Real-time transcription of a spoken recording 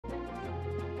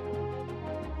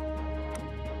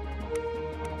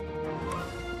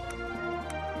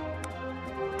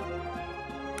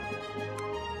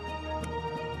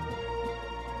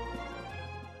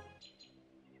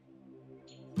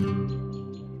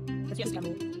Explícame.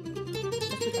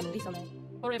 Explícame. Dísome.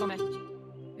 Orevome.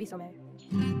 Vísome.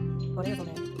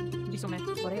 Orevome. Visome.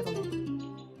 Orevome.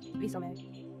 Vísome.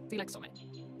 Silexome.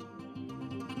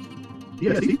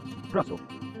 DSC, Russell.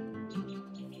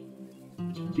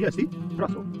 DSC,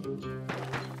 Russell.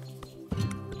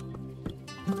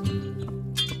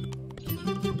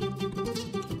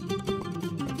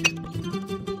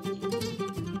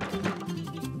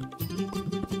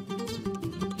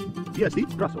 DSC,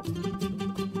 Russell.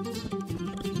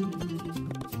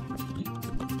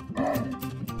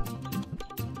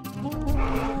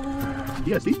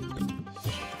 DSC,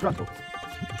 Russell.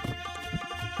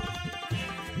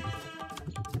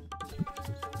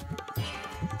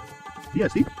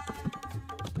 DSC,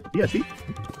 DSC.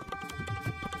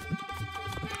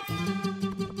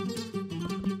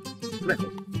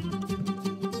 Lejos.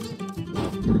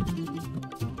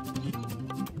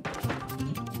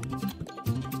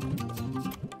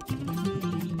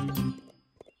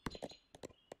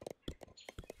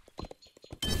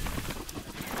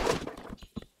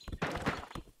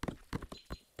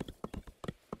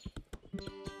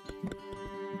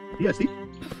 DSC,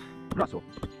 Russell.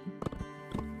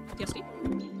 TSC.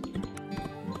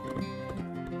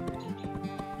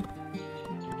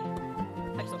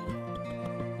 Hexo.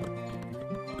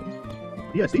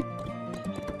 DSC.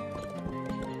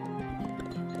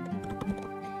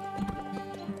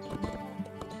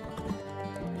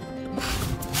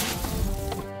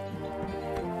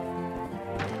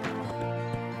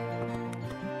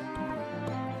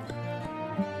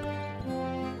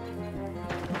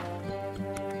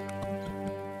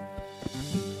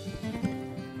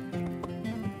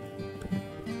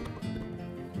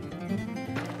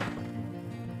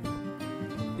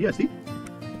 DSC.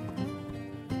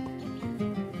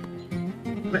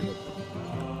 Lejos.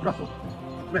 Russell.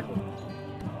 Lejos.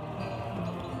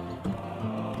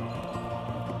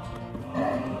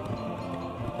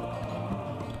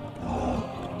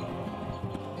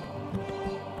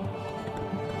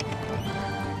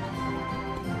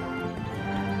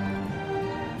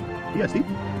 DSC.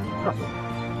 Russell.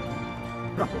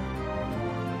 Russell.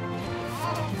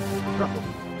 Russell.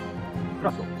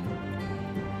 Russell.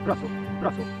 Russell.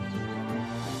 Russell.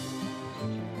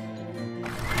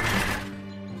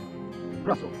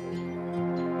 Russell.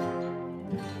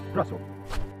 Russell.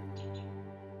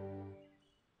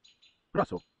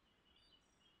 Russell. Russell.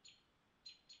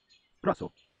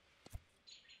 Russell.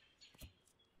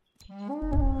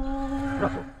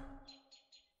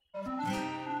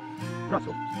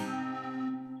 Russell.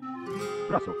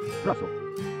 Russell. Russell.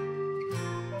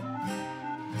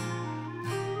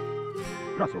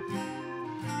 Russell.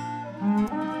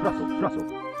 Russell. Russell.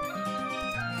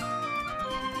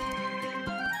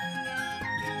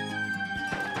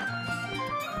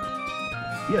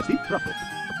 DSC, Russell.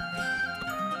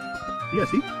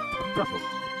 DSC, Russell.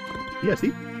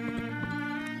 DSC.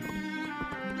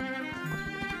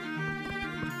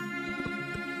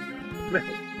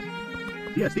 Lejos.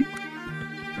 DSC.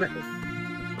 Lejos.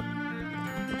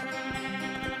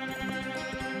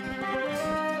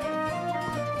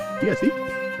 DSC.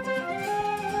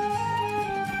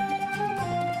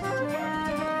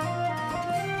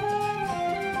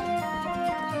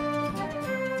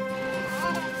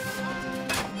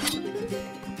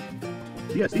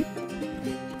 DSC.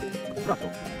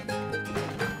 Russell.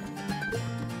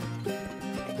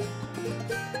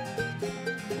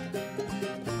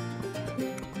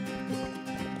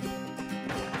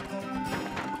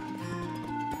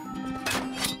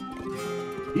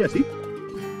 DSC.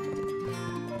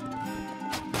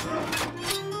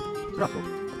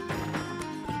 Russell.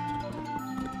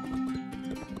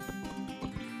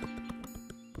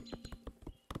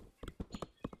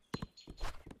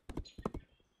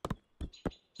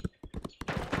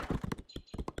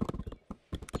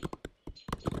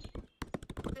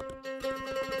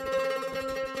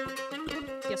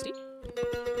 TSD.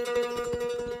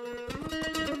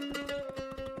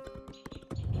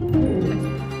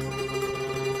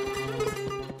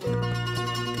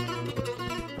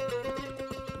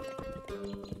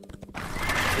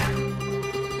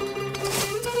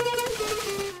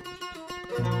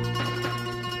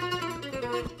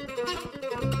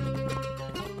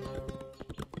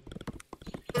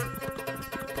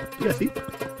 DSC.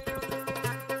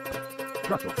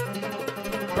 Russell.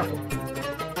 Russell.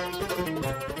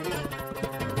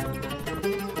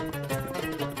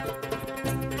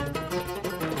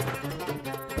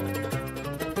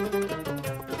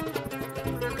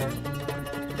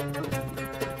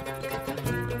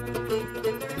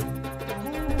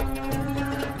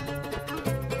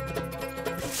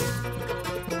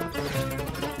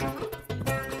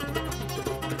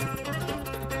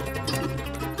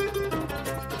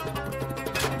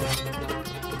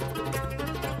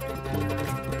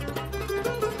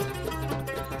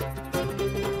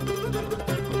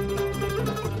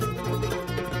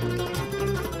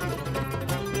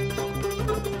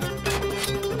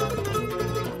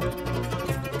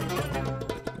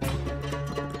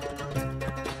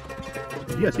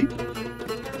 DSD.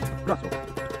 Brazo.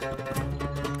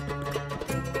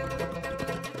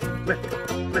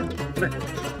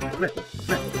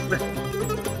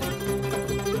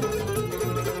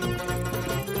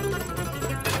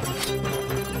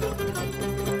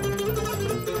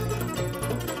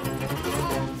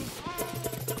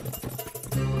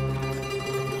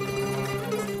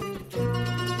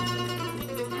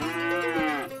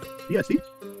 DSD.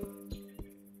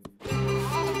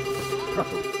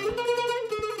 Brazo.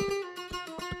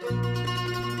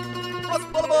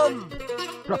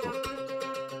 Brazo.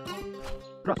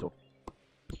 Brazo.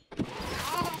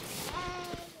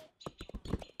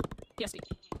 DSD.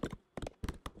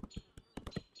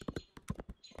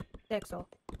 Texo.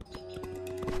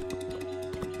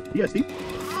 DSD.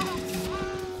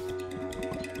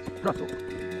 Brazo.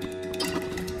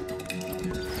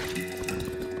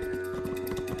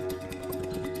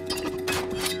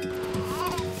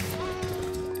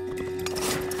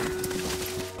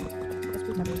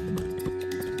 Escúchame.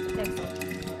 Texo.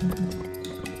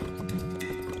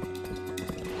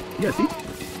 DSD.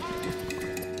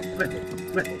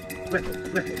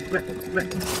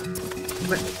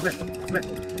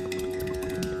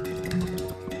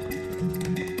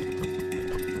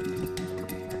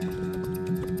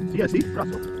 DSD.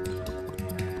 Brazo.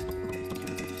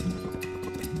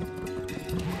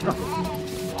 Brazo.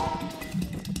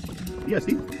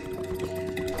 DSD.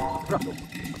 Brazo.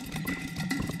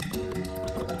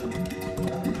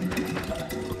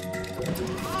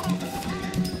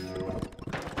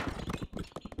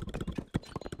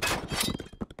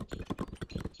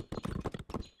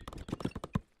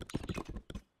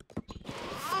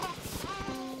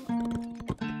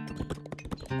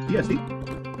 DSD.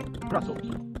 Brazo.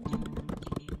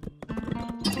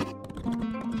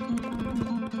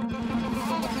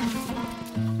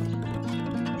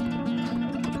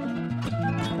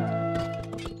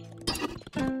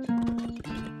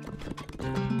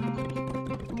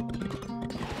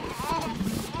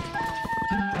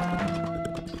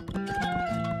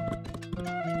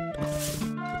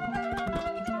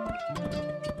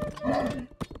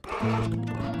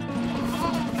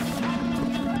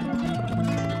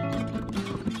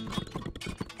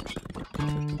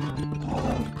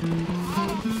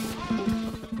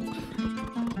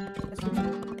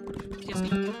 Escúchame. DSD.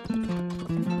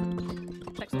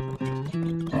 Texo.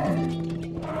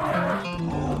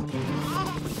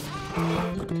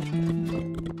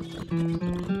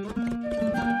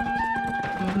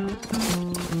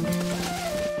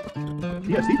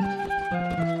 DSD.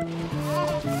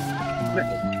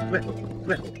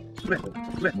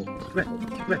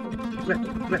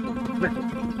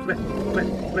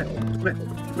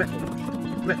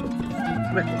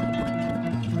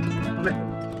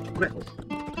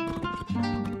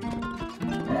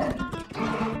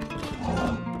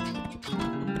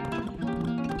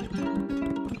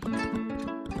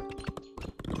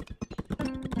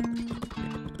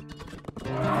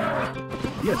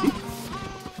 DSD.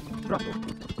 Brazo.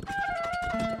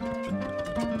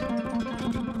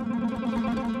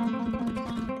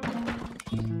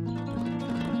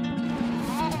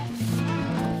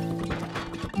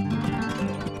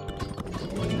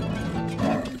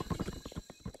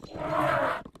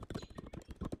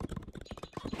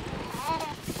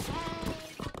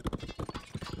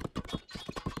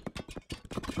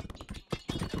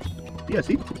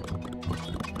 DSD.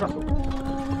 Brazo.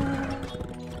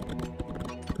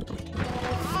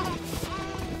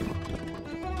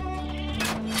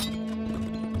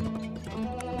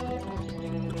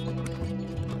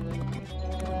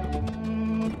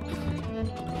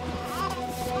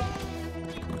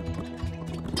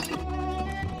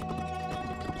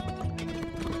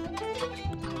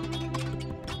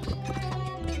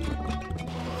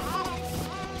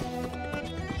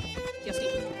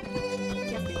 DSD.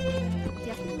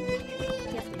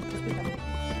 Escúchame.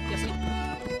 DSD.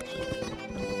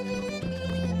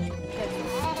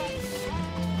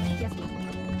 Texo.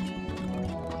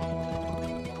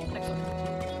 Texo.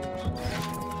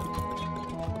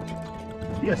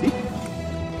 DSD.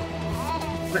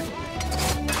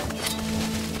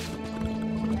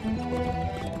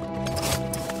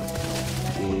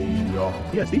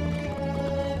 DSD.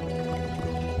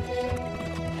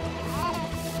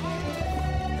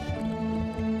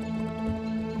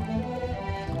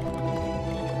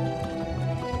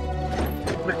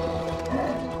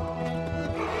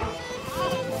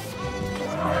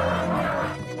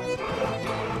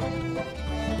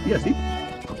 DSD.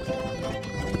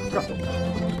 Brazo.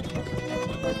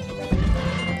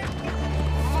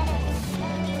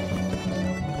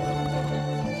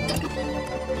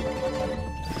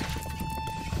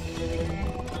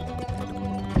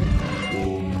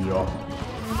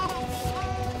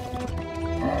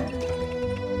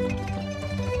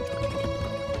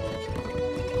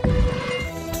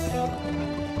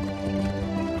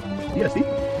 PSC.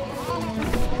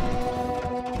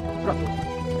 Brazo.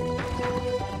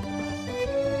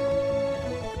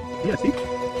 PSC.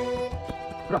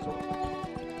 Brazo.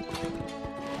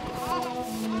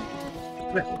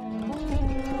 Rejo.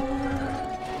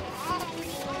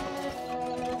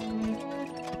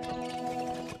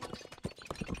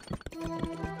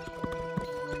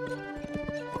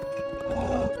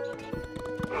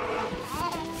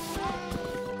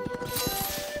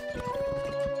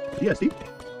 PSC.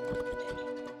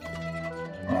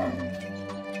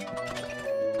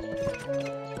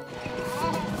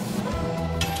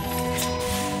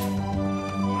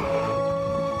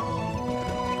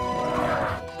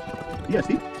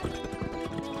 PSC.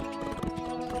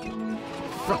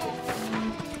 Brazo.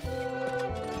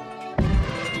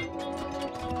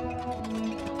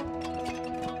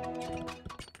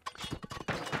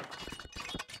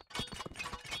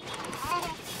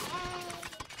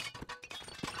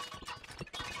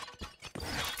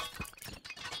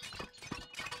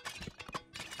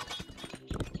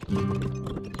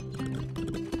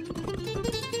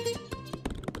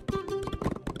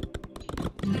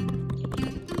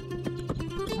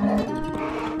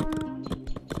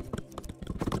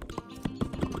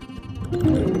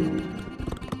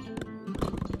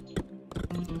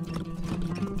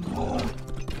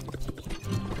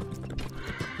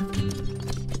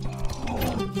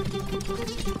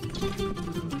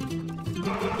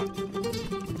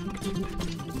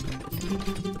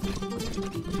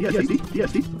 PSC.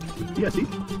 PSC. PSC.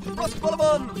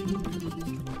 Frostbolleman!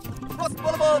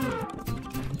 Frostbolleman!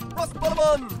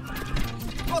 Frostbolleman!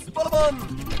 Frostbolleman!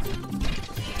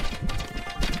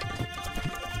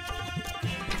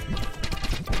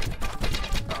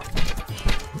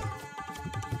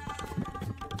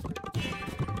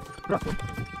 Brazo.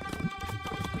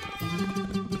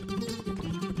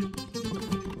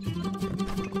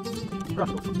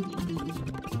 Brazo.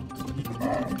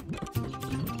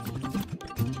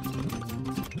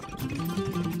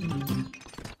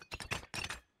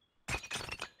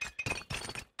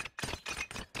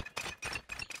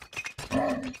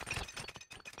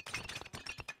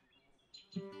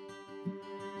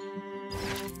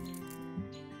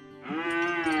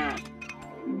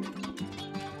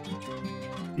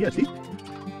 PSC.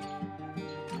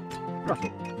 Brazo.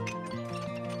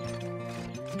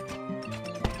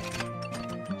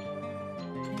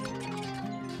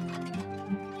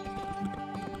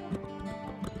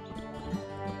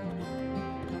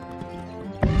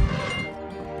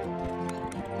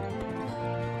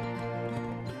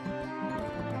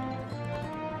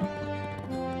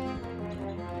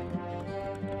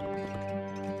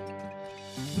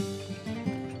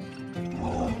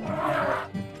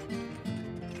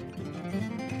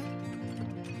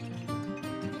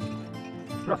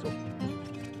 Brazo.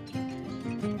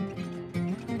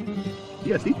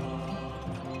 PSC.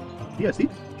 PSC.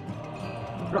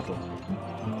 Brazo.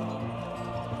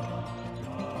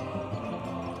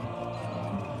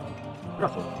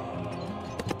 Brazo.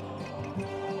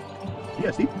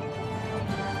 PSC.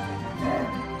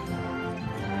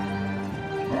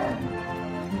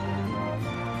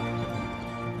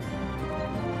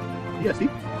 PSC.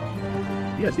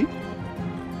 PSC.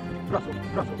 Brazo.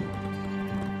 Brazo.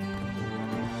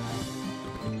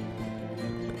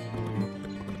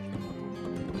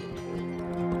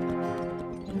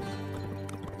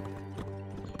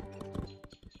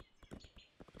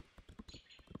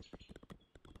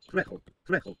 Rejo,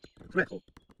 rejo, rejo,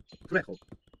 rejo.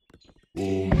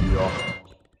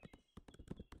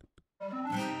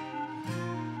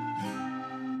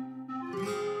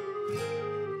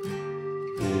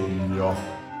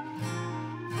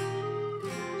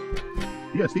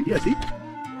 PSC, PSC.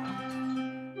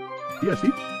 PSC.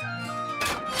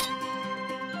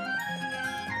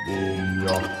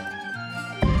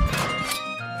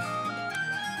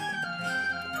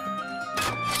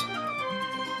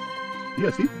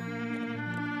 PSC.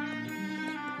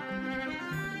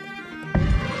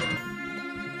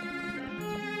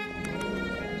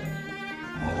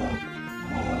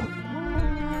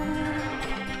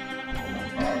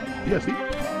 PSC.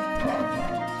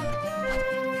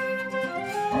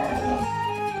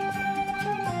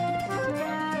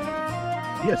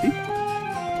 PSC.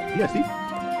 PSC.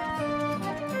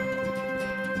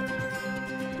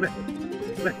 Rejo,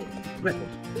 rejo, rejo.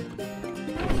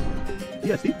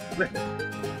 PSC, rejo.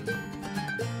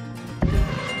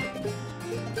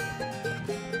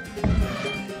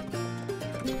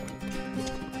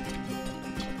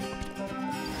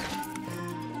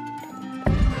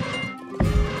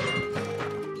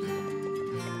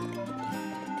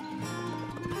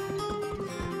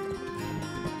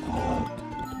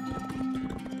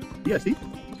 PSC.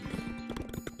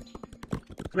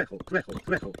 Trejo, trejo,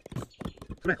 trejo.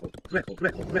 Trejo, trejo,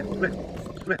 trejo, trejo, trejo.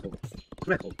 Trejo,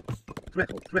 trejo,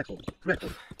 trejo, trejo, trejo.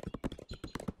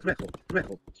 Trejo,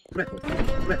 trejo, trejo,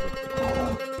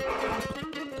 trejo.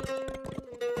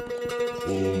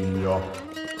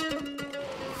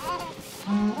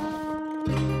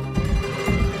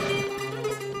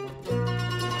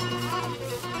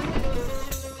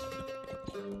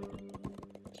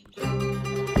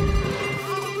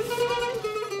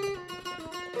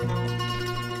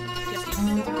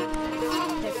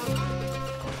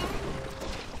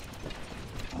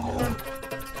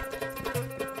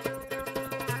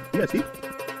 Yes, Y así.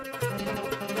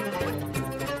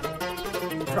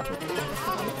 Rajo.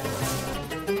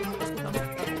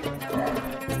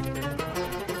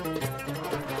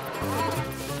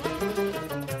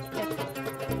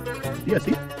 Y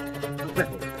así.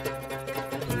 Trejo.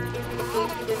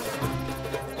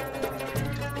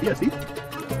 Y así.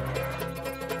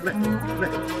 Trejo,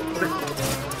 trejo, trejo.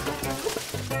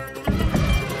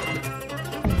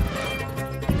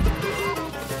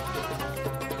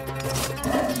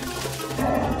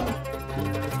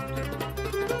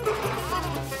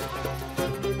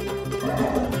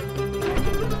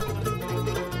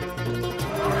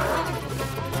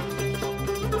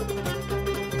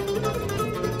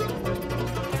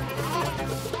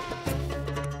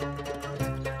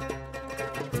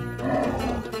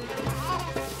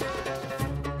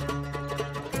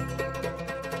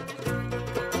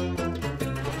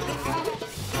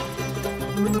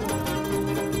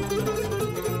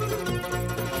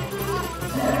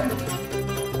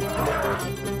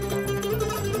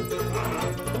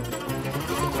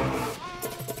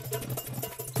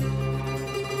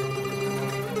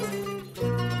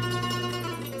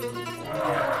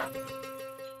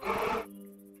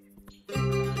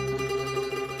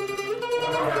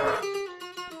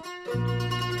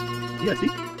 Y así.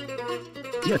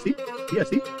 Y así. Y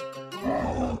así. yes,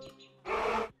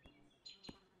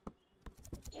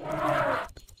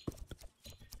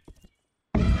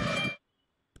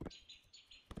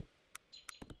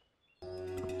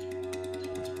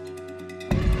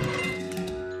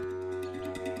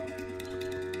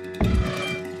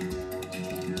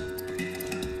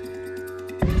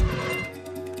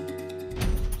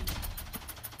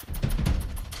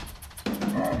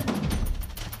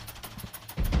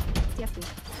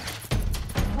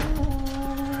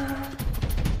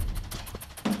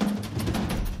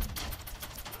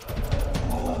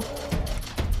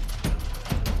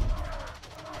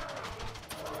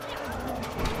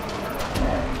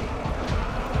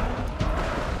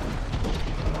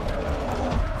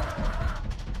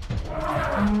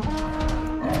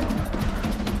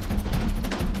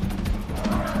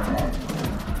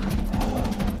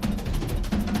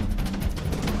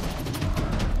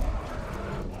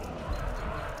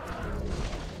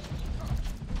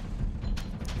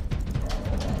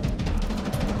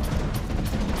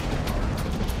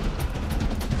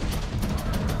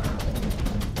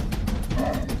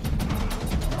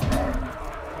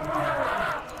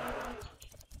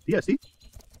 Y así.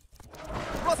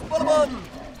 Crossbowman!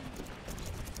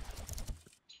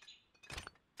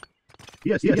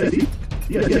 Y así. Y así.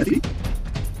 Y así. Y así.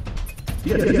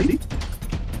 Y así.